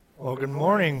Well, good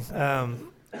morning.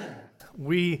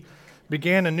 We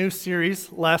began a new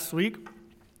series last week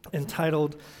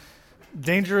entitled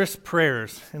Dangerous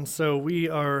Prayers. And so we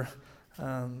are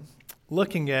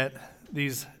looking at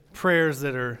these prayers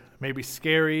that are maybe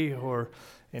scary or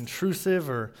intrusive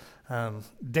or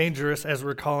dangerous, as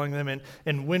we're calling them.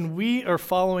 And when we are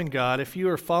following God, if you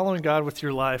are following God with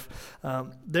your life,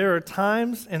 there are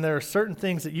times and there are certain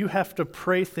things that you have to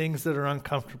pray things that are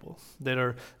uncomfortable, that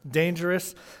are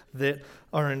dangerous, that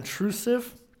are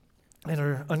intrusive, and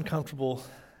are uncomfortable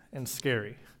and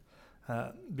scary.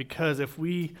 Because if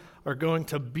we are going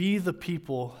to be the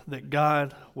people that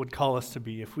God would call us to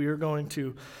be, if we are going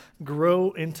to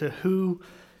grow into who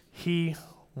He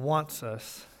wants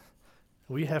us,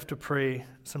 we have to pray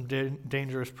some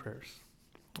dangerous prayers.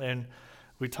 And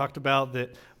we talked about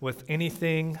that with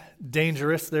anything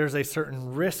dangerous, there's a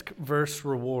certain risk versus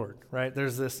reward, right?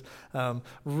 There's this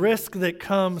risk that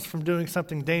comes from doing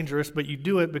something dangerous, but you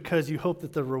do it because you hope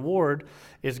that the reward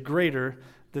is greater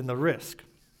than the risk.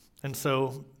 And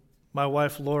so my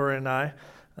wife Laura and I,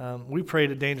 we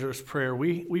prayed a dangerous prayer.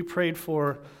 We prayed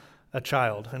for a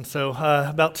child. And so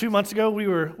about 2 months ago, we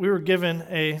were given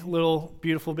a little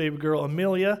beautiful baby girl,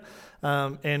 Amelia,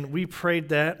 and we prayed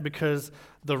that because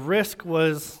the risk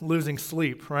was losing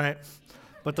sleep, right?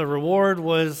 But the reward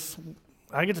was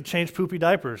I get to change poopy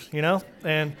diapers,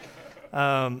 and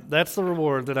that's the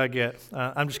reward that I get.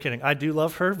 I'm just kidding. I do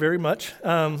love her very much,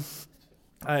 but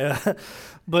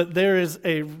there is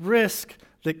a risk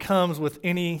that comes with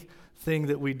anything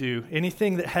that we do.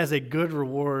 Anything that has a good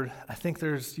reward, I think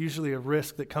there's usually a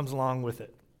risk that comes along with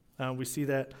it. We see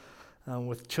that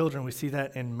with children. We see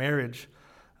that in marriage.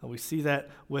 We see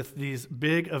that with these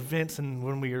big events, and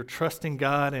when we are trusting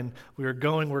God and we are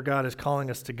going where God is calling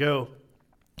us to go,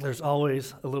 there's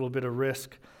always a little bit of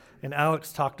risk. And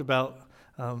Alex talked about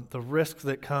the risk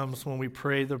that comes when we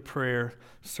pray the prayer,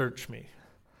 "Search me."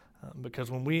 Because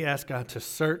when we ask God to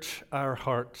search our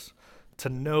hearts, to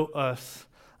know us,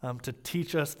 to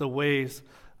teach us the ways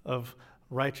of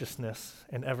righteousness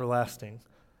and everlasting,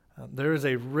 there is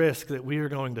a risk that we are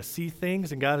going to see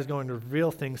things and God is going to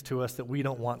reveal things to us that we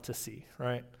don't want to see,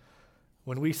 right?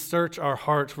 When we search our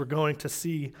hearts, we're going to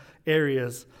see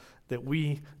areas that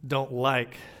we don't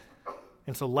like.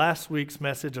 And so last week's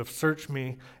message of "Search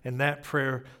me" and that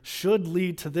prayer should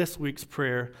lead to this week's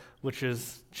prayer, which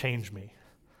is "Change me."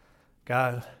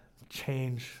 God,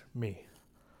 change me.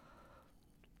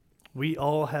 We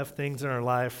all have things in our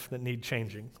life that need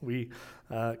changing. We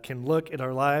can look at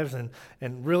our lives and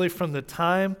really from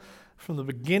the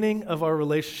beginning of our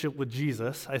relationship with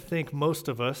Jesus, I think most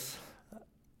of us,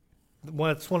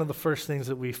 it's one of the first things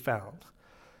that we found,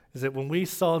 is that when we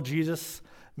saw Jesus,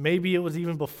 maybe it was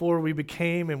even before we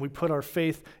became and we put our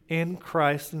faith in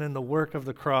Christ and in the work of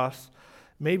the cross,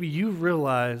 maybe you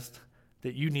realized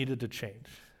that you needed to change.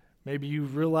 Maybe you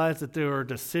realize that there are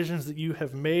decisions that you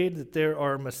have made, that there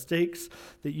are mistakes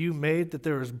that you made, that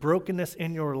there is brokenness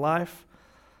in your life.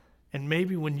 And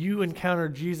maybe when you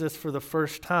encountered Jesus for the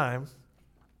first time,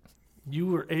 you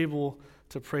were able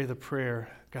to pray the prayer,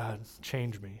 "God,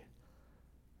 change me."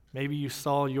 Maybe you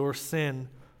saw your sin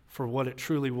for what it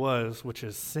truly was, which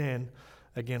is sin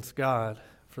against God,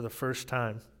 for the first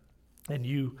time. And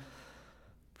you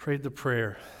prayed the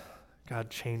prayer,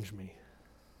 "God, change me.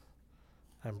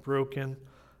 I'm broken.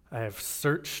 I have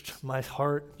searched my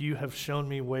heart. You have shown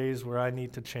me ways where I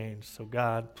need to change. So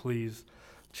God, please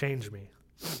change me."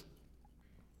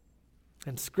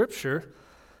 And Scripture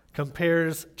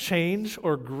compares change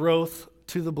or growth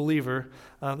to the believer.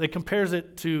 It compares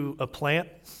it to a plant,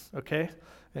 okay?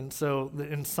 And so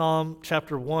in Psalm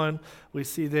chapter 1, we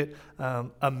see that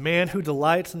a man who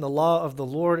delights in the law of the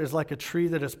Lord is like a tree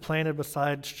that is planted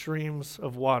beside streams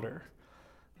of water.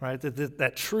 Right,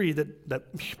 that tree,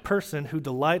 that person who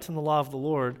delights in the law of the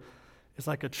Lord is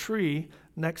like a tree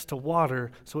next to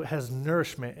water, so it has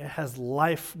nourishment, it has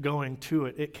life going to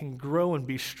it. It can grow and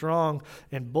be strong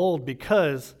and bold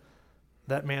because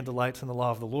that man delights in the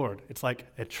law of the Lord. It's like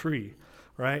a tree,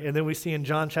 right? And then we see in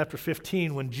John chapter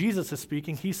 15, when Jesus is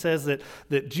speaking, he says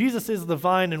that Jesus is the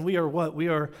vine and we are what? We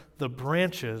are the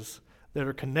branches that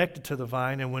are connected to the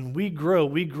vine, and when we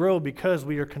grow because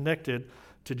we are connected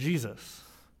to Jesus.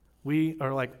 We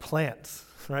are like plants,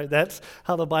 right? That's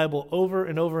how the Bible over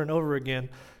and over and over again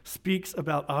speaks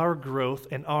about our growth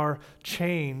and our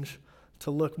change to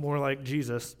look more like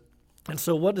Jesus. And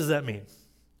so what does that mean?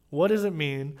 What does it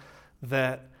mean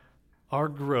that our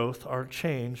growth, our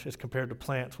change is compared to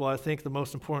plants? Well, I think the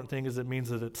most important thing is it means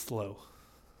that it's slow.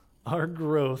 Our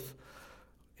growth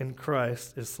in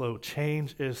Christ is slow.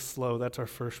 Change is slow. That's our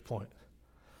first point.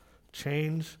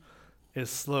 Change is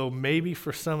slow. Maybe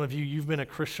for some of you, you've been a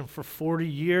Christian for 40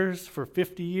 years, for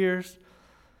 50 years,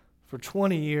 for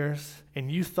 20 years,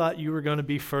 and you thought you were going to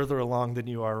be further along than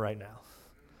you are right now.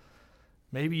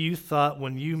 Maybe you thought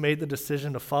when you made the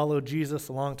decision to follow Jesus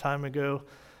a long time ago,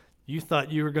 you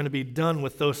thought you were going to be done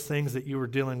with those things that you were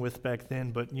dealing with back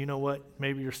then, but you know what?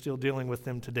 Maybe you're still dealing with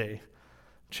them today.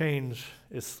 Change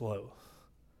is slow.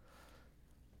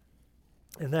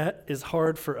 And that is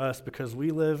hard for us because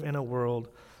we live in a world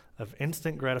of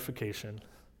instant gratification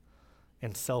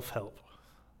and self-help.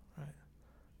 Right?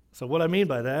 So what I mean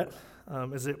by that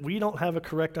is that we don't have a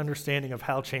correct understanding of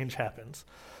how change happens.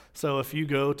 So if you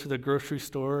go to the grocery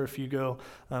store, if you go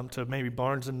to maybe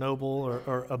Barnes & Noble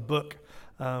or a book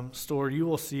store, you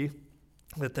will see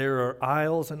that there are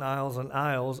aisles and aisles and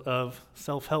aisles of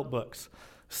self-help books.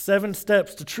 7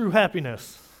 steps to true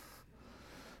happiness.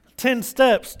 10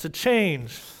 steps to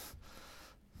change.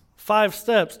 5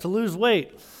 steps to lose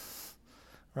weight.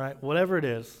 Right? Whatever it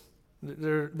is.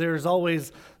 There's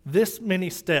always this many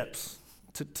steps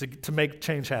to make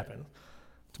change happen.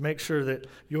 To make sure that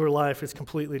your life is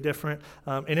completely different.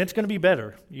 And it's going to be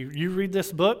better. You read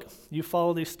this book, you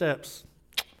follow these steps.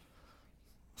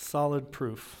 Solid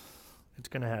proof. It's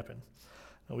going to happen.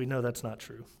 And we know that's not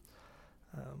true.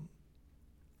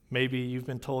 Maybe you've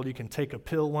been told you can take a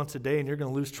pill once a day and you're going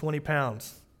to lose 20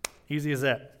 pounds. Easy as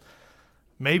that.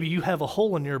 Maybe you have a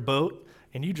hole in your boat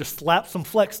and you just slap some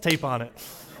flex tape on it.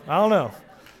 I don't know.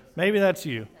 Maybe that's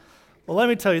you. Well, let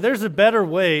me tell you, there's a better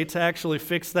way to actually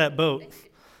fix that boat.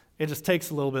 It just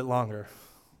takes a little bit longer.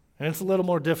 And it's a little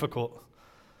more difficult.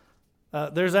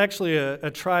 There's actually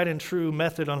a tried and true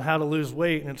method on how to lose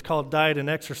weight, and it's called diet and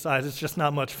exercise. It's just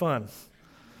not much fun.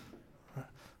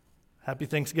 Happy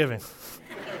Thanksgiving.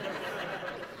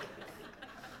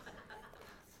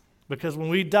 Because when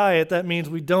we diet, that means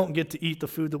we don't get to eat the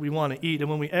food that we want to eat. And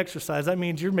when we exercise, that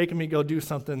means you're making me go do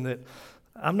something that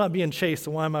I'm not being chased,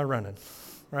 so why am I running?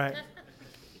 Right?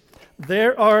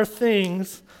 There are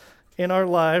things in our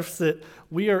lives that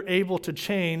we are able to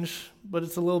change, but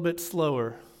it's a little bit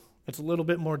slower. It's a little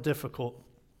bit more difficult.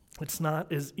 It's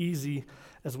not as easy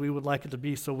as we would like it to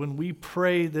be. So when we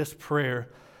pray this prayer,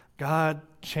 God,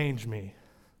 change me,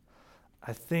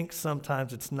 I think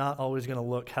sometimes it's not always going to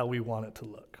look how we want it to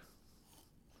look.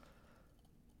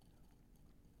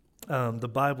 The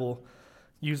Bible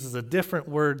uses a different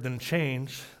word than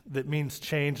change that means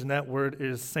change, and that word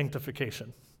is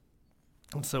sanctification.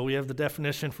 And so we have the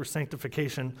definition for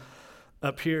sanctification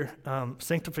up here.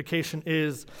 Sanctification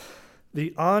is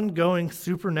the ongoing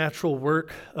supernatural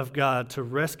work of God to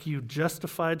rescue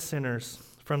justified sinners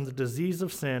from the disease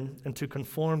of sin and to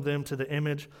conform them to the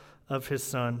image of his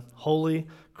Son, holy,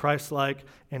 Christ-like,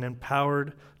 and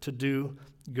empowered to do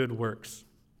good works.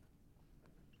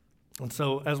 And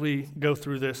so as we go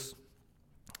through this,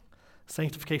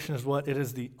 sanctification is what? It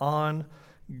is the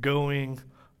ongoing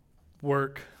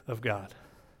work of God.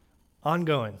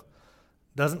 Ongoing.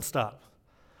 Doesn't stop.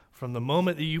 From the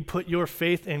moment that you put your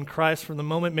faith in Christ, from the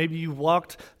moment maybe you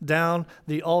walked down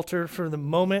the altar, from the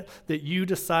moment that you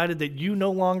decided that you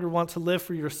no longer want to live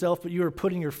for yourself, but you are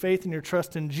putting your faith and your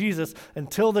trust in Jesus,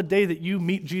 until the day that you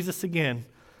meet Jesus again,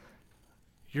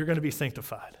 you're going to be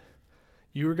sanctified.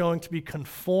 You are going to be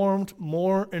conformed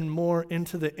more and more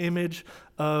into the image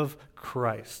of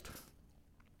Christ.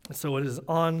 So it is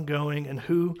ongoing. And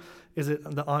who is it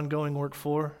the ongoing work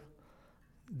for?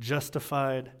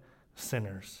 Justified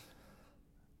sinners.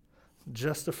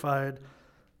 Justified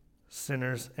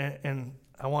sinners. And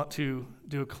I want to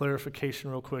do a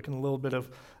clarification real quick and a little bit of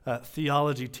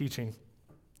theology teaching.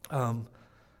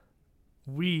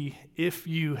 If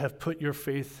you have put your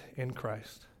faith in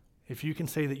Christ, if you can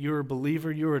say that you're a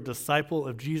believer, you're a disciple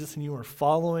of Jesus, and you are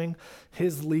following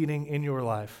his leading in your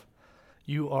life,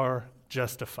 you are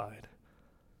justified.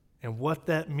 And what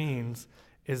that means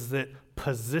is that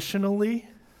positionally,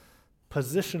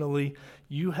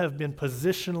 you have been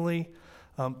positionally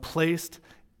placed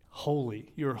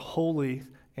holy. You're holy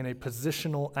in a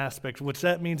positional aspect, which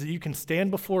that means that you can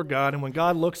stand before God, and when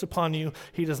God looks upon you,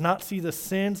 he does not see the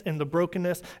sins and the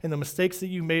brokenness and the mistakes that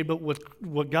you made, but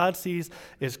what God sees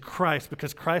is Christ,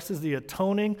 because Christ is the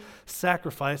atoning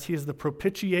sacrifice. He is the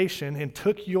propitiation and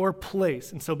took your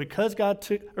place. And so because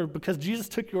Jesus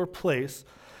took your place,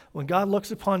 when God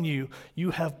looks upon you,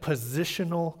 you have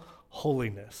positional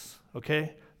holiness,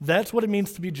 okay? That's what it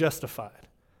means to be justified.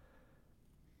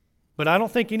 But I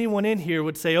don't think anyone in here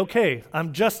would say, okay,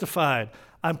 I'm justified.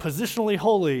 I'm positionally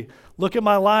holy. Look at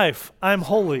my life. I'm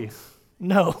holy.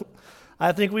 No.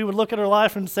 I think we would look at our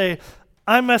life and say,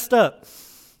 I'm messed up.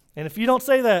 And if you don't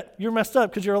say that, you're messed up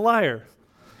because you're a liar.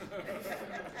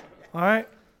 All right?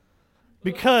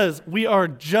 Because we are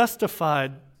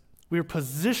justified, we are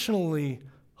positionally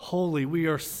holy, we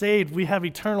are saved, we have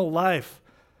eternal life,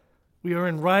 we are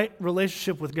in right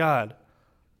relationship with God.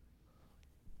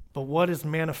 But what is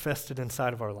manifested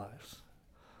inside of our lives?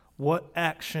 What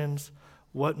actions,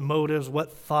 what motives,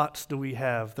 what thoughts do we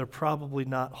have? They're probably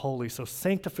not holy. So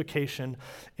sanctification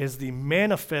is the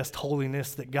manifest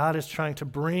holiness that God is trying to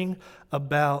bring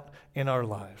about in our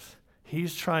lives.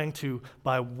 He's trying to,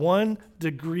 by 1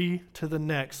 degree to the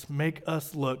next, make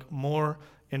us look more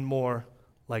and more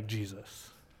like Jesus.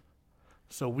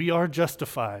 So we are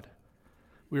justified.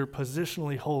 We are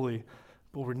positionally holy,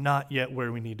 but we're not yet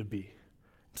where we need to be.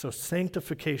 So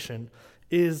sanctification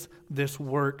is this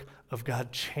work of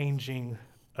God changing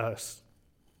us,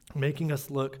 making us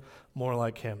look more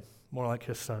like Him, more like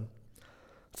His Son.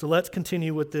 So let's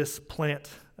continue with this plant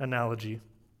analogy.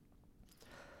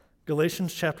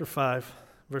 Galatians chapter 5,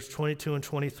 verse 22 and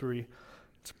 23.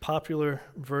 It's a popular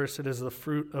verse. It is the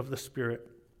fruit of the Spirit.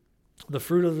 The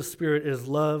fruit of the Spirit is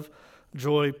love,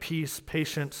 joy, peace,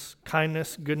 patience,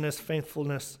 kindness, goodness,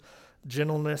 faithfulness,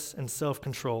 gentleness, and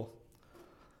self-control.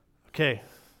 Okay,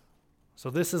 so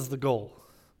this is the goal.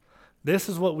 This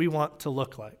is what we want to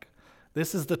look like.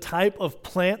 This is the type of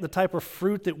plant, the type of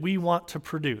fruit that we want to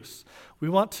produce. We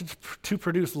want to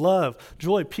produce love,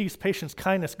 joy, peace, patience,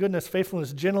 kindness, goodness,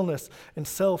 faithfulness, gentleness, and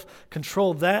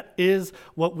self-control. That is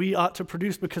what we ought to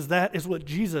produce because that is what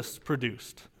Jesus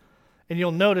produced. And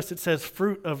you'll notice it says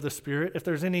fruit of the Spirit. If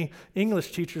there's any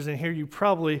English teachers in here, you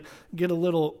probably get a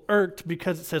little irked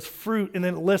because it says fruit and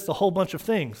then it lists a whole bunch of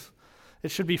things. It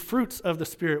should be fruits of the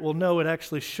Spirit. Well, no, it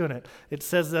actually shouldn't. It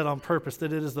says that on purpose,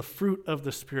 that it is the fruit of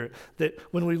the Spirit. That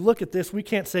when we look at this, we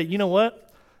can't say, you know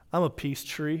what? I'm a peace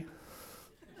tree.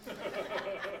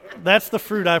 That's the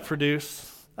fruit I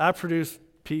produce. I produce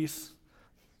peace.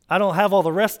 I don't have all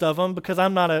the rest of them because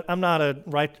I'm not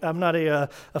a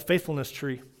faithfulness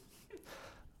tree.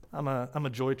 I'm a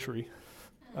joy tree.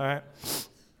 All right.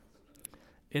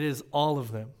 It is all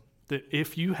of them. That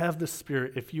if you have the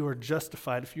Spirit, if you are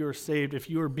justified, if you are saved, if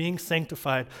you are being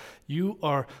sanctified, you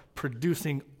are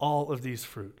producing all of these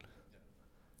fruit.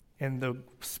 And the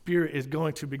Spirit is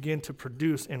going to begin to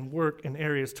produce and work in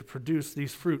areas to produce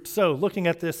these fruit. So looking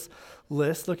at this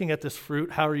list, looking at this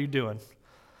fruit, how are you doing?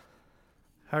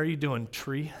 How are you doing,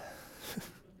 tree?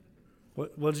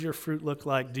 What does your fruit look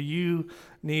like? Do you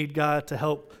need God to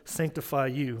help sanctify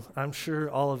you? I'm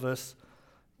sure all of us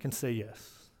can say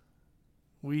yes.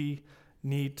 We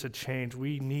need to change.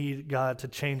 We need God to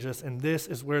change us. And this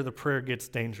is where the prayer gets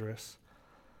dangerous.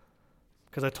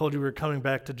 Because I told you we were coming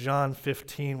back to John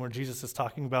 15 where Jesus is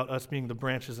talking about us being the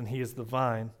branches and He is the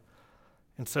vine.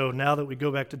 And so now that we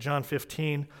go back to John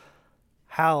 15,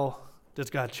 how does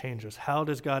God change us? How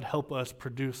does God help us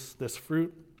produce this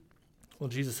fruit? Well,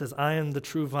 Jesus says, I am the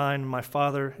true vine, my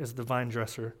Father is the vine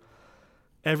dresser.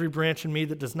 Every branch in me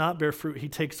that does not bear fruit, He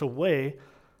takes away.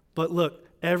 But look,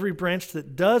 every branch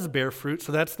that does bear fruit,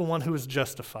 so that's the one who is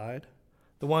justified.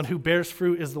 The one who bears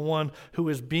fruit is the one who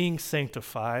is being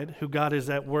sanctified, who God is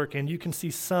at work. And you can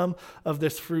see some of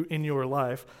this fruit in your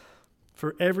life.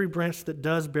 For every branch that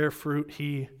does bear fruit,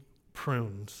 He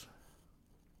prunes,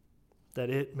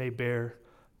 that it may bear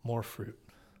more fruit.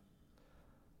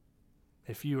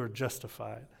 If you are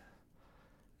justified,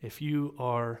 if you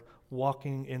are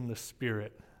walking in the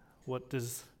Spirit, what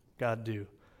does God do?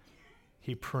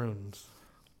 He prunes.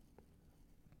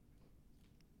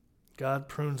 God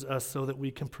prunes us so that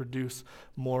we can produce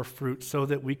more fruit, so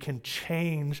that we can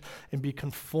change and be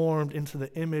conformed into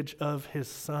the image of His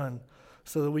Son,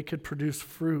 so that we could produce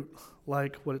fruit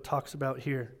like what it talks about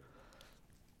here.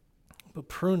 But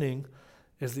pruning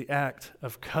is the act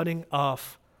of cutting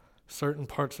off certain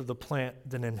parts of the plant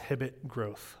that inhibit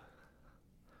growth.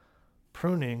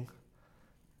 Pruning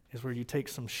is where you take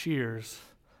some shears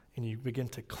and you begin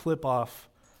to clip off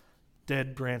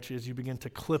dead branches, you begin to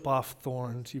clip off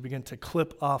thorns, you begin to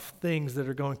clip off things that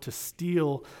are going to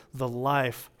steal the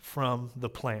life from the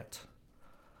plant.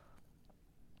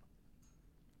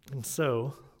 And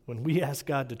so, when we ask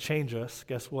God to change us,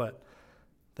 guess what?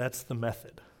 That's the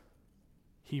method.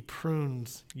 He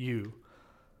prunes you.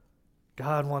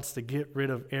 God wants to get rid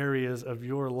of areas of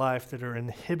your life that are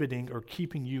inhibiting or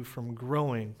keeping you from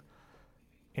growing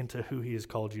into who He has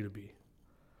called you to be.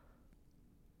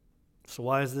 So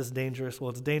why is this dangerous? Well,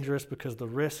 it's dangerous because the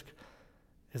risk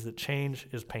is that change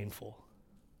is painful.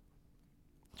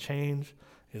 Change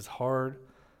is hard.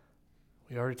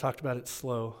 We already talked about it's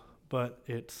slow, but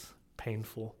it's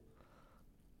painful.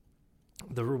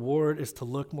 The reward is to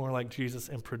look more like Jesus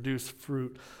and produce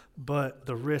fruit, but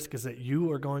the risk is that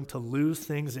you are going to lose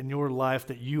things in your life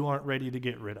that you aren't ready to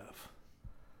get rid of.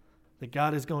 that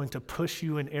God is going to push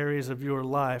you in areas of your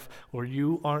life where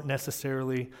you aren't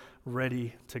necessarily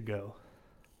ready to go.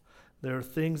 There are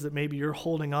things that maybe you're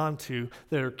holding on to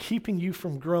that are keeping you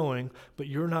from growing, but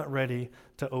you're not ready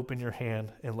to open your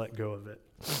hand and let go of it.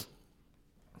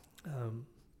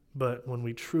 But when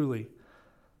we truly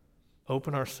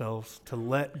open ourselves to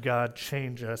let God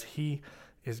change us, He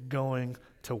is going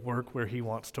to work where He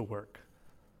wants to work.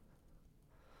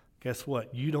 Guess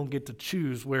what? You don't get to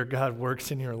choose where God works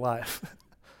in your life.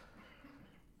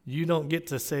 You don't get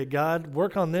to say, God,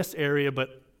 work on this area,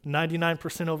 but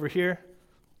 99% over here,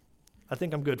 I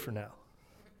think I'm good for now.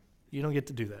 You don't get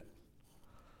to do that.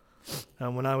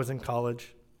 When I was in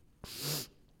college,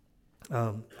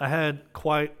 I had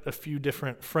quite a few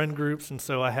different friend groups, and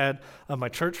so I had my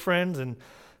church friends, and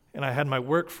I had my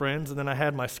work friends, and then I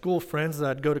had my school friends that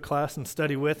I'd go to class and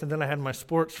study with, and then I had my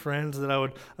sports friends that I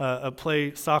would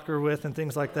play soccer with and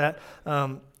things like that.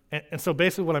 And so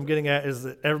basically what I'm getting at is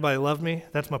that everybody loved me.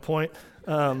 That's my point.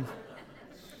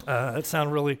 That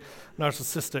sounded really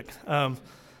narcissistic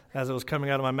as it was coming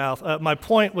out of my mouth. My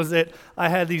point was that I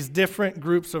had these different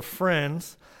groups of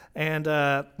friends, and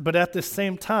but at the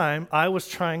same time, I was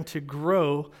trying to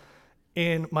grow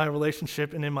in my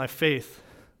relationship and in my faith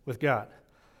with God.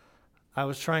 I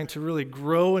was trying to really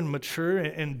grow and mature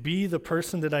and be the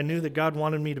person that I knew that God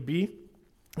wanted me to be.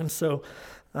 And so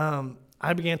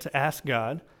I began to ask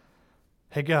God,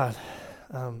 hey, God,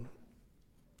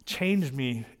 change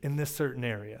me in this certain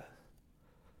area.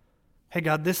 Hey,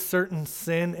 God, this certain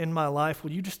sin in my life,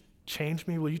 will you just change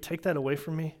me? Will you take that away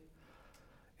from me?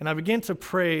 And I began to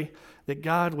pray that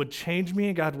God would change me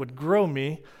and God would grow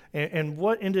me. And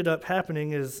what ended up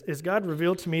happening is God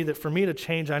revealed to me that for me to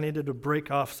change, I needed to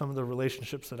break off some of the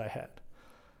relationships that I had.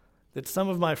 That some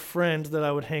of my friends that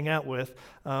I would hang out with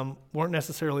weren't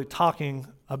necessarily talking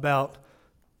about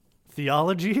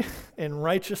theology and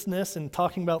righteousness and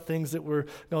talking about things that were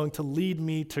going to lead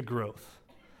me to growth.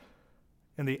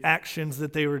 And the actions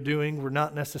that they were doing were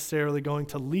not necessarily going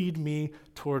to lead me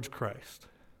towards Christ.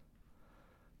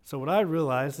 So what I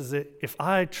realized is that if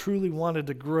I truly wanted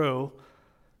to grow,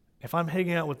 if I'm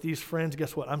hanging out with these friends,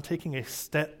 guess what? I'm taking a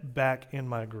step back in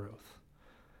my growth.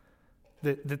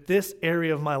 That this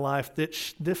area of my life,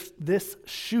 this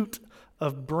shoot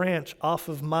of branch off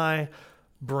of my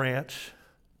branch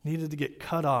needed to get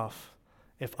cut off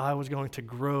if I was going to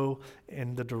grow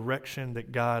in the direction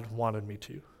that God wanted me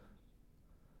to.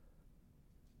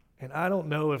 And I don't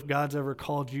know if God's ever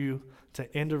called you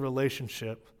to end a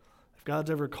relationship, if God's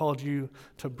ever called you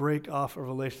to break off a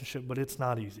relationship, but it's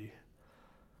not easy.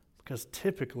 Because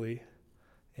typically,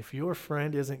 if your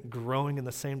friend isn't growing in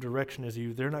the same direction as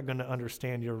you, they're not going to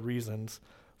understand your reasons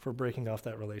for breaking off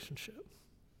that relationship.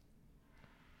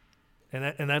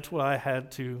 And that's what I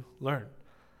had to learn,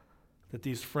 that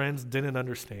these friends didn't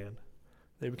understand.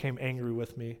 They became angry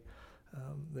with me.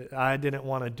 That I didn't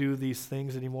want to do these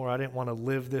things anymore. I didn't want to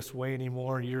live this way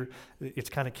anymore. It's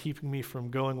kind of keeping me from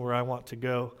going where I want to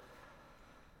go.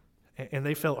 And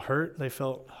they felt hurt. They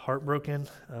felt heartbroken.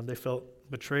 They felt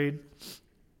betrayed.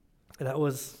 And that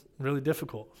was really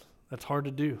difficult. That's hard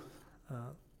to do.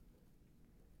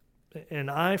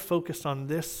 And I focused on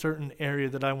this certain area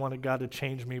that I wanted God to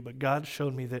change me, but God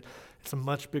showed me that it's a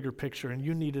much bigger picture, and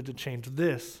you needed to change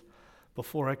this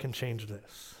before I can change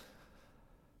this.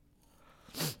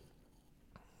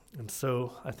 And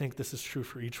so I think this is true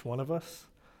for each one of us.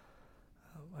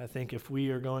 I think if we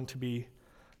are going to be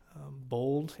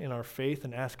bold in our faith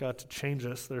and ask God to change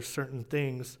us, there's certain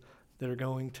things that are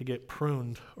going to get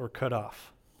pruned or cut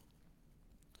off.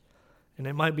 And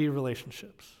it might be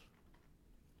relationships.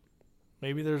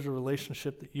 Maybe there's a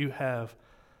relationship that you have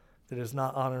that is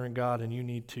not honoring God and you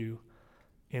need to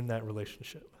end that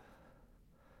relationship.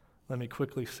 Let me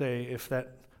quickly say, if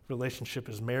that relationship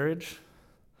is marriage,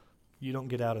 you don't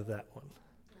get out of that one.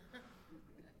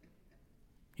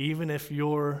 Even if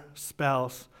your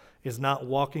spouse is not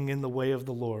walking in the way of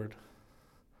the Lord,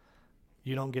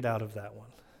 you don't get out of that one.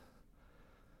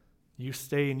 You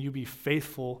stay and you be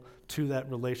faithful to that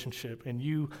relationship, and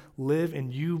you live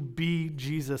and you be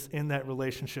Jesus in that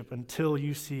relationship until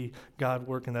you see God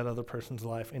work in that other person's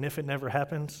life. And if it never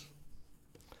happens,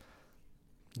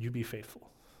 you be faithful.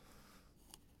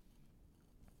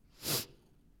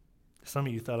 Some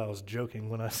of you thought I was joking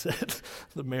when I said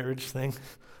the marriage thing,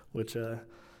 which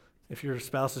if your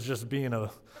spouse is just being a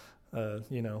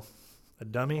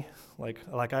dummy,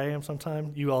 like I am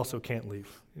sometimes, you also can't leave.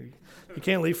 You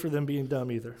can't leave for them being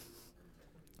dumb either.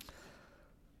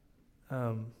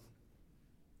 But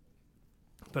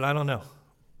I don't know.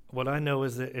 What I know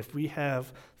is that if we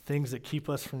have things that keep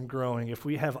us from growing, if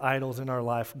we have idols in our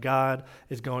life, God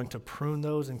is going to prune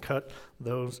those and cut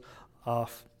those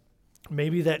off.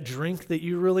 Maybe that drink that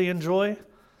you really enjoy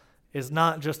is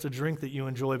not just a drink that you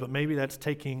enjoy, but maybe that's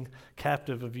taking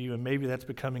captive of you, and maybe that's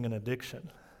becoming an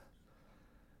addiction.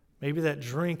 Maybe that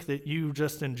drink that you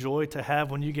just enjoy to have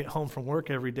when you get home from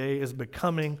work every day is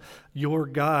becoming your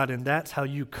God, and that's how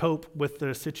you cope with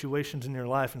the situations in your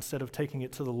life instead of taking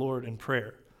it to the Lord in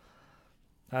prayer.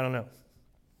 I don't know.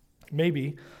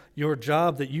 Maybe your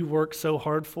job that you work so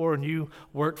hard for and you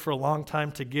work for a long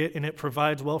time to get, and it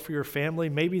provides well for your family,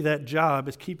 maybe that job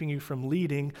is keeping you from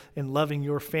leading and loving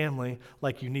your family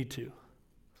like you need to.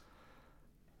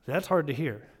 That's hard to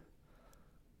hear.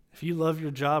 If you love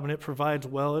your job and it provides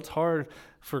well, it's hard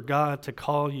for God to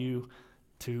call you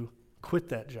to quit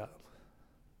that job.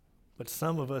 But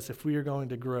some of us, if we are going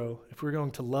to grow, if we're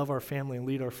going to love our family and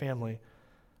lead our family,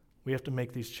 we have to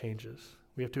make these changes.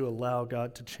 We have to allow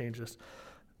God to change us.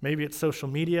 Maybe it's social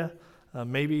media.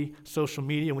 Maybe social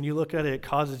media, when you look at it, it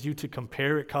causes you to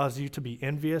compare. It causes you to be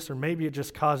envious. Or maybe it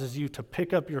just causes you to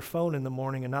pick up your phone in the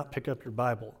morning and not pick up your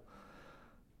Bible.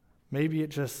 Maybe it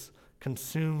just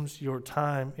consumes your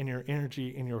time and your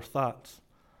energy and your thoughts.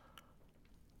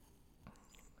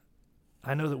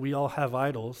 I know that we all have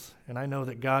idols, and I know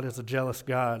that God is a jealous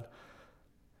God,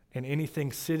 and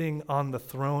anything sitting on the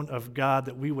throne of God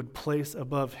that we would place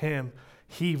above him,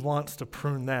 he wants to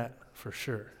prune that for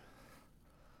sure.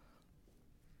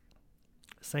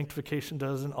 Sanctification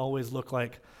doesn't always look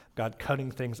like God cutting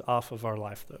things off of our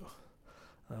life,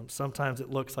 though. Sometimes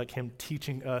it looks like him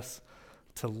teaching us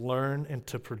to learn and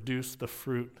to produce the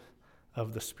fruit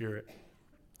of the Spirit.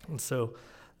 And so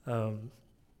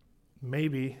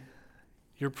maybe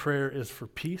your prayer is for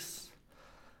peace.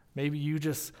 Maybe you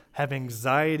just have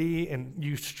anxiety and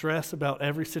you stress about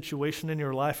every situation in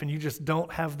your life and you just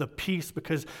don't have the peace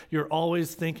because you're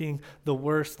always thinking the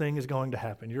worst thing is going to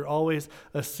happen. You're always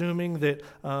assuming that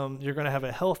you're going to have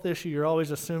a health issue. You're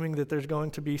always assuming that there's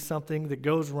going to be something that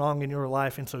goes wrong in your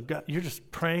life. And so God, you're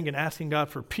just praying and asking God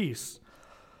for peace.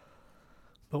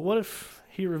 But what if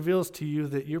he reveals to you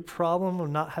that your problem of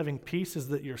not having peace is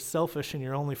that you're selfish and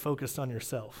you're only focused on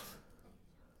yourself?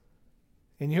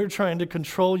 And you're trying to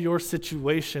control your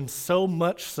situation so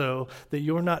much so that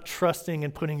you're not trusting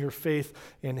and putting your faith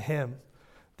in him.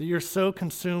 That you're so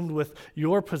consumed with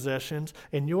your possessions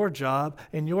and your job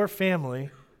and your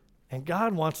family. And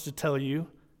God wants to tell you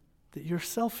that you're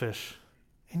selfish.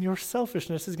 And your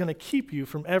selfishness is going to keep you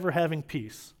from ever having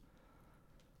peace.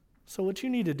 So what you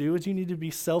need to do is you need to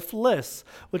be selfless,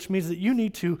 which means that you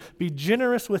need to be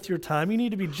generous with your time. You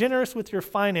need to be generous with your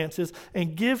finances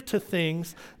and give to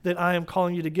things that I am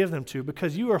calling you to give them to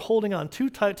because you are holding on too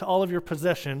tight to all of your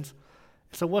possessions.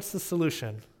 So what's the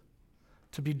solution?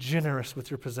 To be generous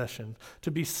with your possession, to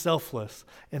be selfless.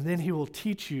 And then he will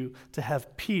teach you to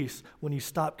have peace when you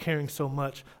stop caring so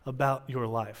much about your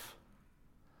life.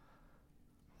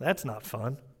 That's not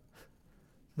fun.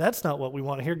 That's not what we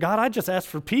want to hear. God, I just asked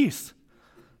for peace.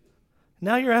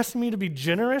 Now you're asking me to be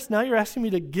generous? Now you're asking me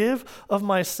to give of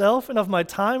myself and of my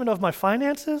time and of my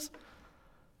finances?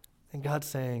 And God's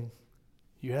saying,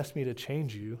 you asked me to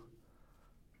change you.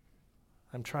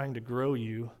 I'm trying to grow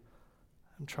you.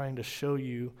 I'm trying to show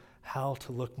you how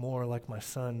to look more like my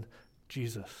son,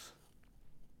 Jesus.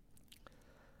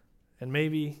 And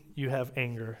maybe you have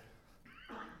anger.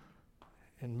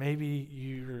 And maybe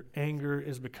your anger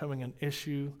is becoming an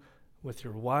issue with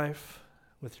your wife,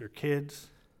 with your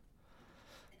kids.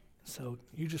 So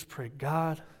you just pray,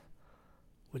 God,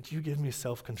 would you give me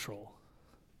self-control?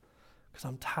 Because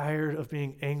I'm tired of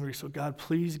being angry. So God,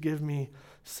 please give me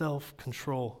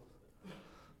self-control.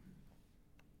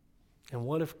 And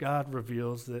what if God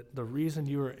reveals that the reason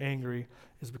you are angry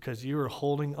is because you are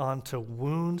holding on to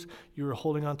wounds, you are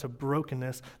holding on to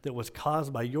brokenness that was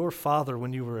caused by your father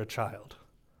when you were a child?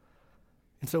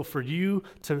 And so for you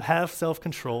to have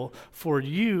self-control, for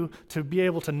you to be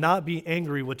able to not be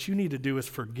angry, what you need to do is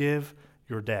forgive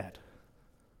your dad.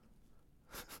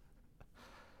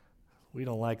 We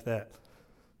don't like that.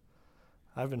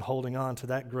 I've been holding on to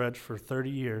that grudge for 30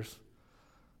 years.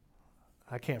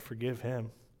 I can't forgive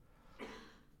him.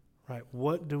 Right?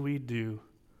 What do we do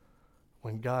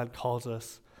when God calls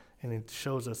us and it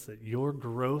shows us that your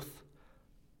growth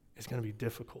is going to be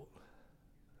difficult?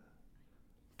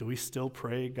 Do we still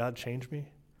pray, God, change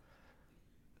me?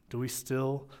 Do we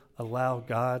still allow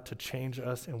God to change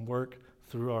us and work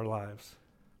through our lives?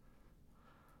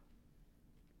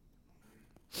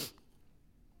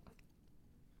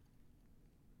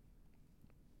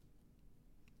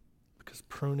 Because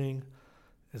pruning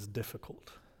is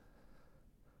difficult.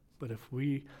 But if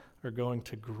we are going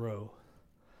to grow,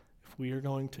 if we are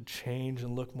going to change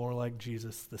and look more like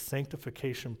Jesus, the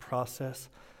sanctification process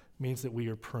means that we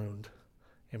are pruned.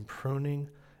 and pruning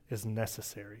is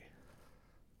necessary.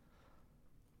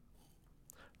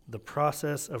 The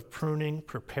process of pruning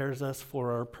prepares us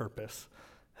for our purpose.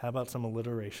 How about some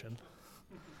alliteration?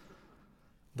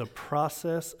 The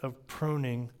process of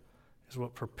pruning is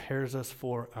what prepares us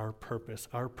for our purpose.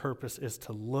 Our purpose is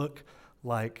to look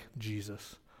like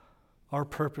Jesus. Our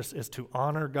purpose is to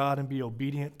honor God and be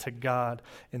obedient to God,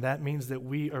 and that means that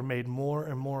we are made more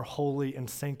and more holy and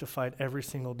sanctified every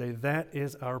single day. That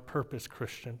is our purpose,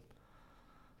 Christian.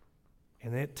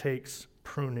 And it takes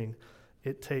pruning.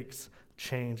 It takes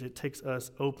change. It takes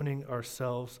us opening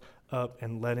ourselves up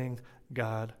and letting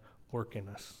God work in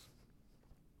us.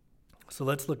 So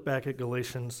let's look back at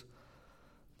Galatians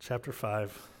chapter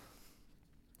 5.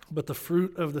 But the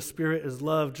fruit of the Spirit is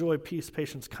love, joy, peace,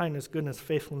 patience, kindness, goodness,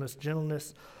 faithfulness,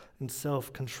 gentleness, and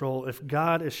self-control. If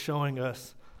God is showing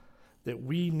us that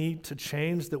we need to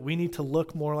change, that we need to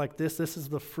look more like this is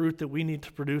the fruit that we need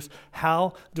to produce,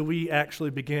 how do we actually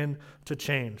begin to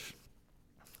change?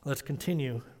 Let's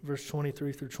continue. Verse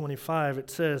 23 through 25, it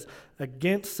says,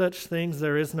 "Against such things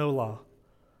there is no law.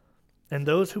 And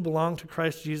those who belong to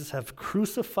Christ Jesus have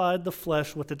crucified the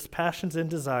flesh with its passions and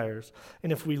desires.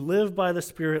 And if we live by the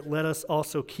Spirit, let us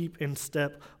also keep in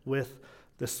step with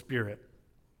the Spirit."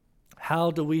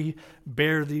 How do we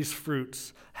bear these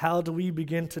fruits? How do we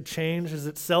begin to change? Is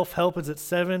it self-help? Is it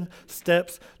 7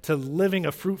 steps to living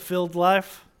a fruit-filled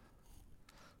life?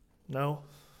 No.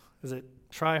 Is it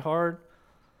try hard?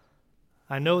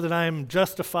 I know that I am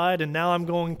justified, and now I'm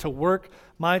going to work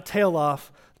my tail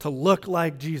off to look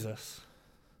like Jesus.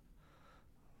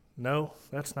 No,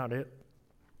 that's not it.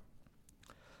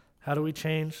 How do we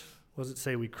change? What does it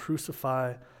say? We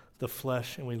crucify the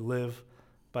flesh and we live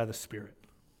by the Spirit.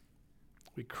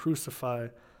 We crucify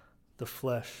the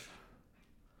flesh.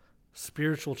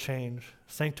 Spiritual change,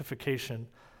 sanctification,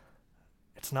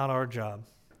 it's not our job.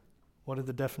 What did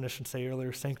the definition say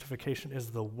earlier? Sanctification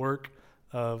is the work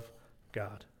of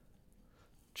God.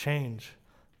 Change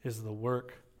is the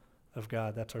work of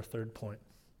God. That's our third point,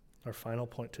 our final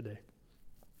point today.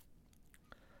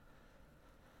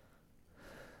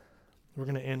 We're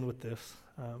going to end with this.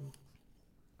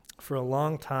 For a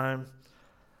long time,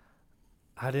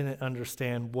 I didn't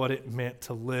understand what it meant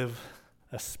to live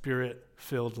a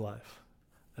Spirit-filled life,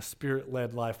 a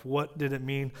Spirit-led life. What did it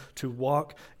mean to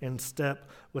walk in step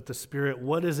with the Spirit?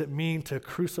 What does it mean to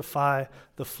crucify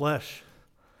the flesh?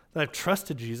 That I've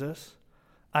trusted Jesus.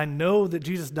 I know that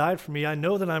Jesus died for me. I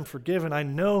know that I'm forgiven. I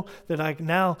know that I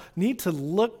now need to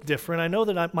look different. I know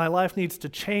that my life needs to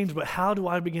change, but how do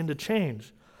I begin to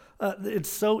change? It's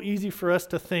so easy for us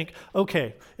to think,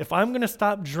 okay, if I'm going to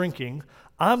stop drinking,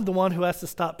 I'm the one who has to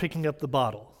stop picking up the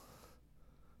bottle.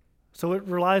 So it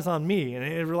relies on me, and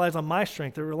it relies on my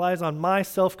strength. It relies on my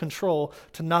self-control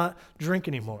to not drink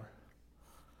anymore.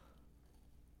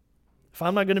 If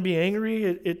I'm not going to be angry,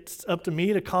 it's up to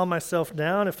me to calm myself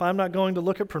down. If I'm not going to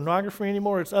look at pornography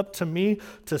anymore, it's up to me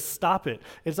to stop it.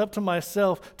 It's up to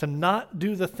myself to not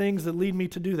do the things that lead me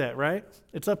to do that, right?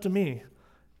 It's up to me.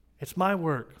 It's my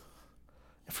work.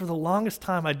 And for the longest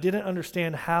time, I didn't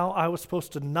understand how I was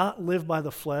supposed to not live by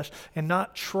the flesh and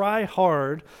not try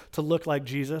hard to look like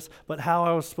Jesus, but how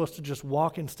I was supposed to just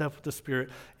walk in step with the Spirit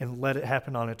and let it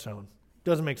happen on its own.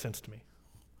 Doesn't make sense to me.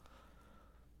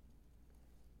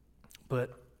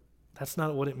 But that's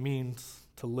not what it means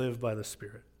to live by the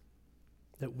Spirit.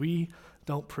 That we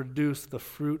don't produce the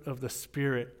fruit of the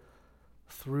Spirit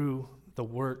through the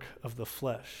work of the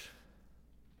flesh.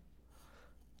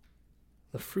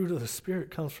 The fruit of the Spirit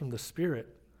comes from the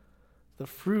Spirit. The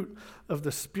fruit of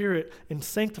the Spirit in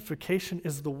sanctification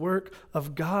is the work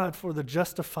of God for the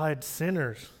justified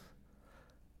sinners.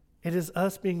 It is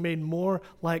us being made more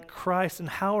like Christ. And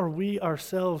how are we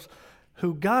ourselves,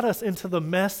 who got us into the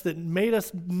mess that made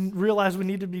us realize we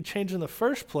need to be changed in the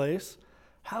first place,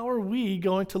 how are we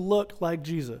going to look like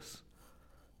Jesus?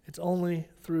 It's only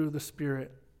through the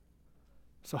Spirit.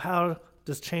 So how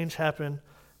does change happen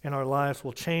in our lives?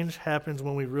 Well, change happens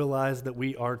when we realize that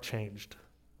we are changed.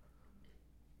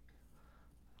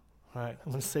 All right,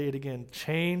 I'm going to say it again.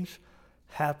 Change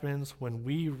happens when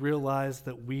we realize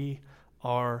that we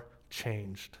are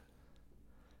changed.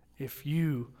 If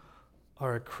you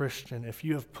are a Christian, if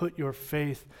you have put your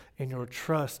faith and your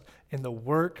trust in the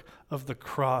work of the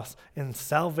cross and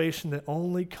salvation that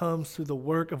only comes through the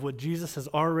work of what Jesus has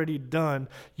already done,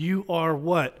 you are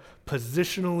what?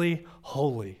 Positionally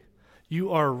holy.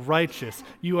 You are righteous.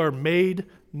 You are made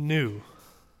new.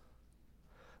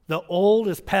 The old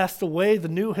has passed away. The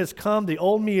new has come. The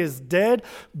old me is dead,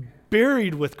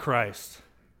 buried with Christ.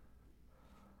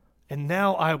 And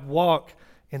now I walk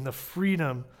in the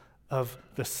freedom of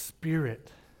the Spirit.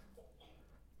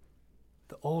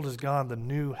 The old is gone, the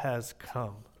new has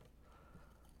come.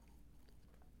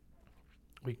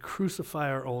 We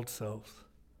crucify our old selves,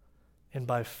 and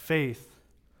by faith,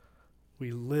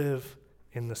 we live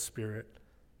in the Spirit.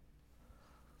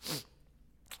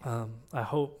 I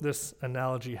hope this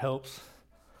analogy helps.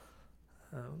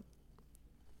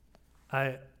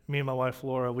 Me and my wife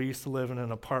Laura, we used to live in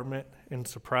an apartment in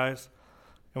Surprise.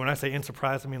 And when I say in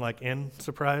Surprise, I mean like in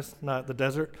Surprise, not the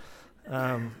desert.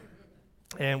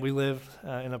 And we lived in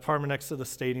an apartment next to the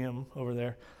stadium over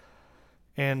there.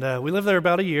 And we lived there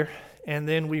about a year. And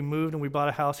then we moved and we bought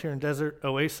a house here in Desert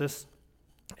Oasis.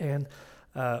 And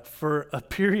for a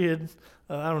period,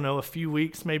 a few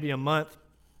weeks, maybe a month,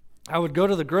 I would go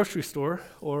to the grocery store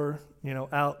or,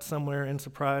 out somewhere in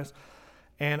Surprise,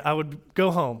 and I would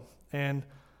go home. And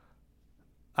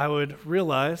I would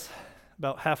realize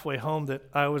about halfway home that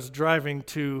I was driving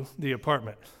to the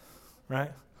apartment,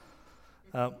 right?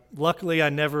 Luckily, I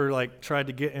never tried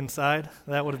to get inside.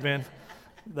 That would have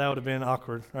been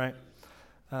awkward, right?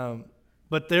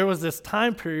 But there was this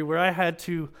time period where I had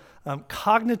to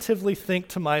cognitively think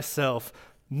to myself,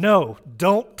 no,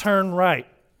 don't turn right,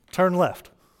 turn left.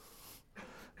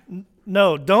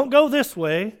 No, don't go this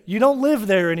way. You don't live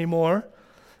there anymore.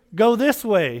 Go this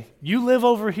way. You live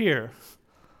over here.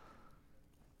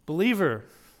 Believer,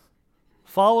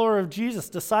 follower of Jesus,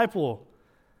 disciple,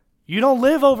 you don't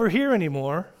live over here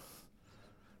anymore.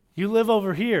 You live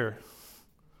over here.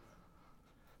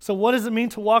 So what does it mean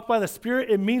to walk by the Spirit?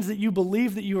 It means that you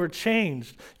believe that you are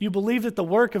changed. You believe that the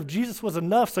work of Jesus was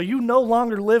enough, so you no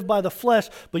longer live by the flesh,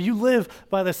 but you live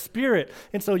by the Spirit.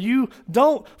 And so you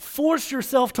don't force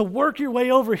yourself to work your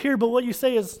way over here, but what you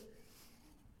say is,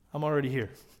 I'm already here.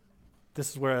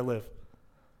 This is where I live.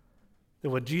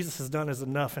 That what Jesus has done is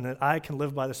enough, and that I can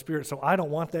live by the Spirit. So I don't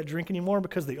want that drink anymore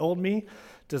because the old me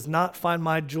does not find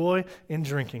my joy in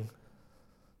drinking.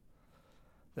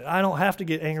 That I don't have to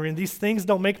get angry, and these things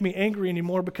don't make me angry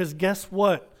anymore because guess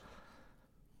what?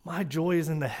 My joy is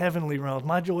in the heavenly realms.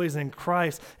 My joy is in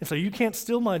Christ, and so you can't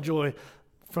steal my joy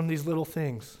from these little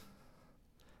things.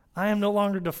 I am no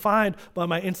longer defined by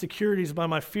my insecurities, by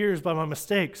my fears, by my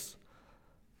mistakes.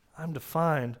 I'm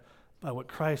defined by what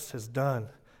Christ has done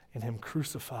in Him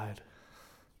crucified.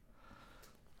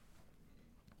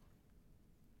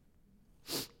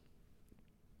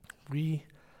 We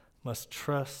must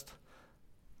trust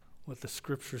what the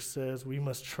Scripture says. We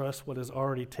must trust what has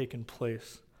already taken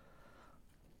place.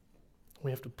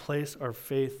 We have to place our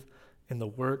faith in the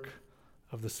work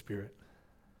of the Spirit.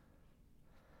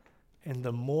 And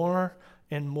the more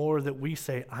and more that we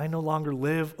say, I no longer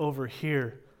live over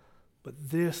here, but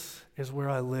this is where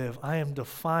I live. I am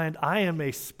defined. I am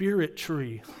a spirit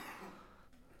tree.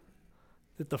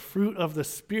 That the fruit of the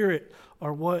Spirit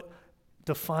are what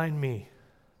define me.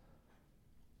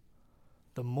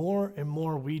 The more and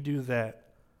more we do that,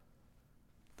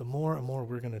 the more and more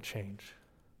we're going to change.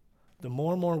 The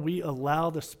more and more we allow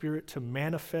the Spirit to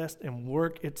manifest and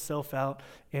work itself out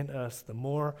in us, the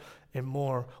more and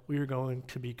more we are going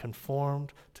to be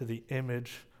conformed to the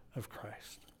image of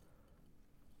Christ.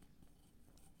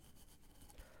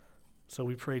 So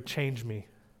we pray, change me.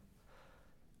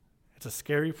 It's a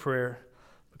scary prayer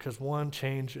because one,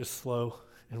 change is slow,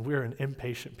 and we're an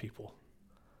impatient people.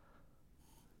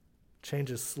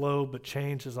 Change is slow, but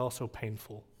change is also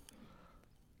painful.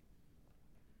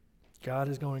 God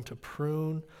is going to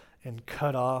prune and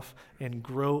cut off and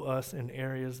grow us in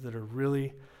areas that are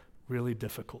really, really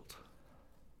difficult.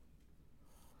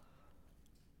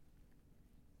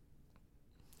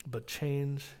 But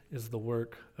change is the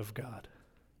work of God.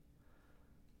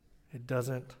 It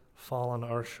doesn't fall on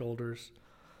our shoulders,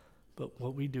 but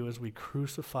what we do is we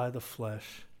crucify the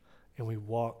flesh and we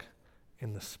walk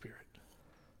in the Spirit.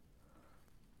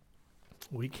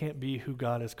 We can't be who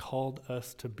God has called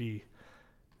us to be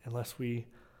unless we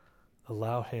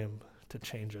allow Him to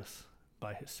change us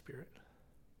by His Spirit.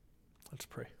 Let's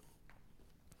pray.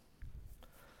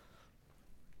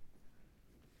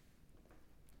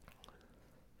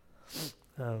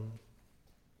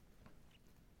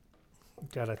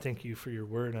 God, I thank You for Your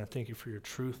word, and I thank You for Your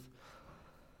truth.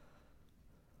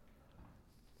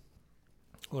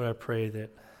 Lord, I pray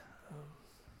that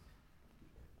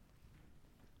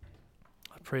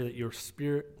Your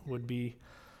Spirit would be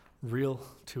real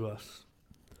to us.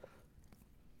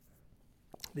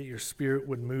 That Your Spirit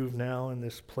would move now in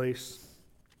this place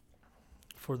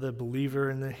for the believer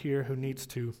in here who needs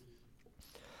to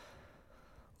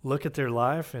look at their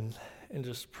life and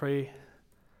just pray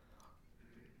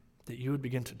that You would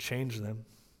begin to change them.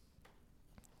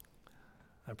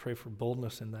 I pray for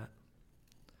boldness in that.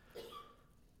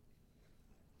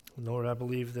 Lord, I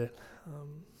believe that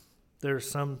There are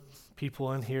some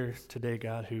people in here today,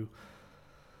 God, who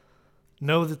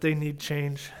know that they need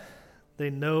change.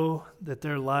 They know that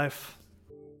their life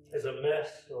is a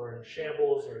mess or in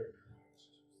shambles or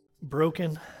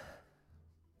broken.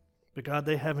 But God,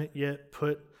 they haven't yet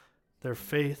put their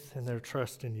faith and their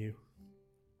trust in you.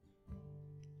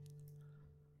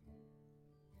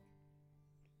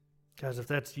 Guys, if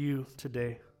that's you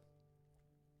today,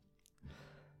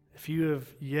 if you have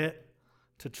yet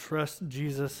to trust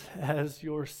Jesus as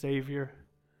your Savior,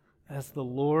 as the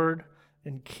Lord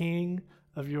and King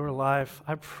of your life,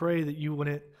 I pray that you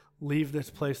wouldn't leave this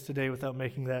place today without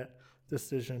making that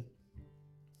decision.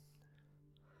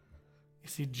 You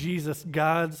see, Jesus,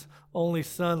 God's only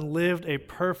Son, lived a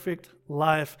perfect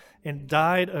life and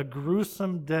died a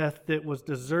gruesome death that was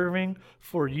deserving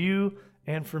for you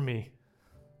and for me.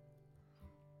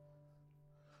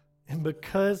 And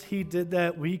because he did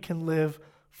that, we can live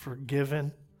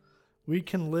forgiven. We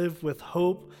can live with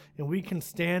hope, and we can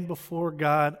stand before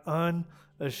God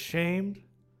unashamed.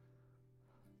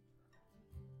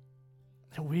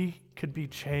 And we could be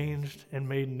changed and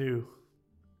made new.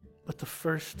 But the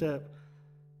first step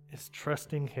is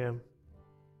trusting him.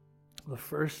 The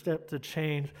first step to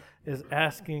change is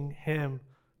asking him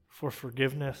for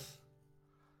forgiveness.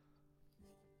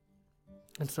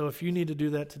 And so if you need to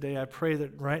do that today, I pray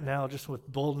that right now, just with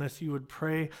boldness, you would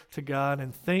pray to God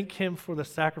and thank him for the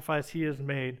sacrifice he has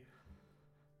made,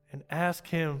 and ask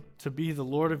him to be the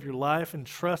Lord of your life, and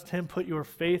trust him, put your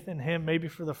faith in him, maybe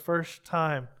for the first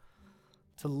time,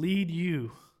 to lead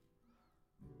you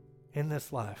in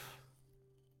this life.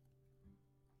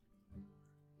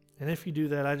 And if you do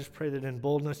that, I just pray that in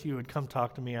boldness you would come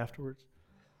talk to me afterwards.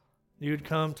 You would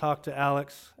come talk to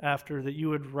Alex after, that you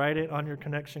would write it on your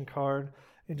connection card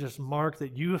and just mark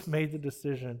that you have made the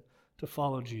decision to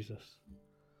follow Jesus.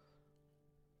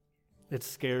 It's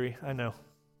scary, I know.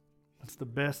 It's the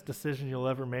best decision you'll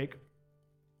ever make,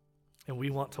 and we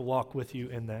want to walk with you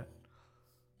in that.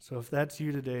 So if that's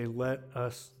you today, let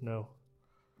us know.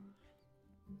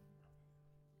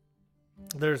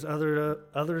 There's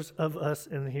others of us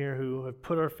in here who have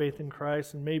put our faith in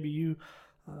Christ, and maybe you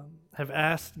have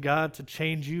asked God to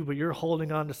change you, but you're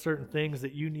holding on to certain things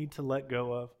that you need to let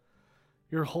go of.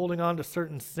 You're holding on to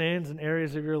certain sins and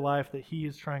areas of your life that he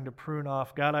is trying to prune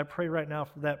off. God, I pray right now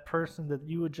for that person that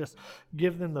you would just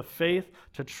give them the faith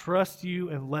to trust you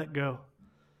and let go,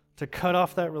 to cut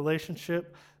off that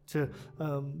relationship, to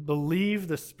believe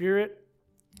the Spirit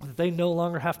that they no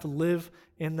longer have to live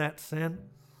in that sin.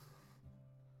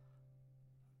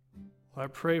 I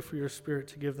pray for your Spirit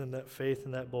to give them that faith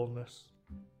and that boldness.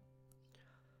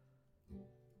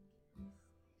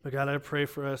 But God, I pray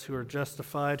for us who are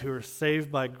justified, who are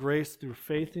saved by grace through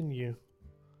faith in you.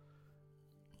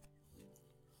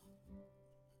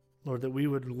 Lord, that we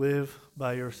would live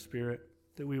by your Spirit,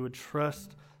 that we would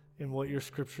trust in what your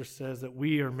Scripture says, that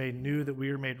we are made new, that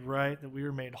we are made right, that we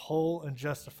are made whole and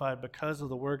justified because of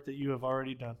the work that you have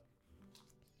already done.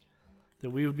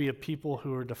 That we would be a people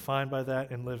who are defined by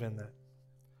that and live in that.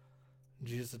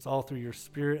 Jesus, it's all through your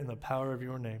Spirit and the power of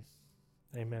your name.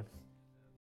 Amen.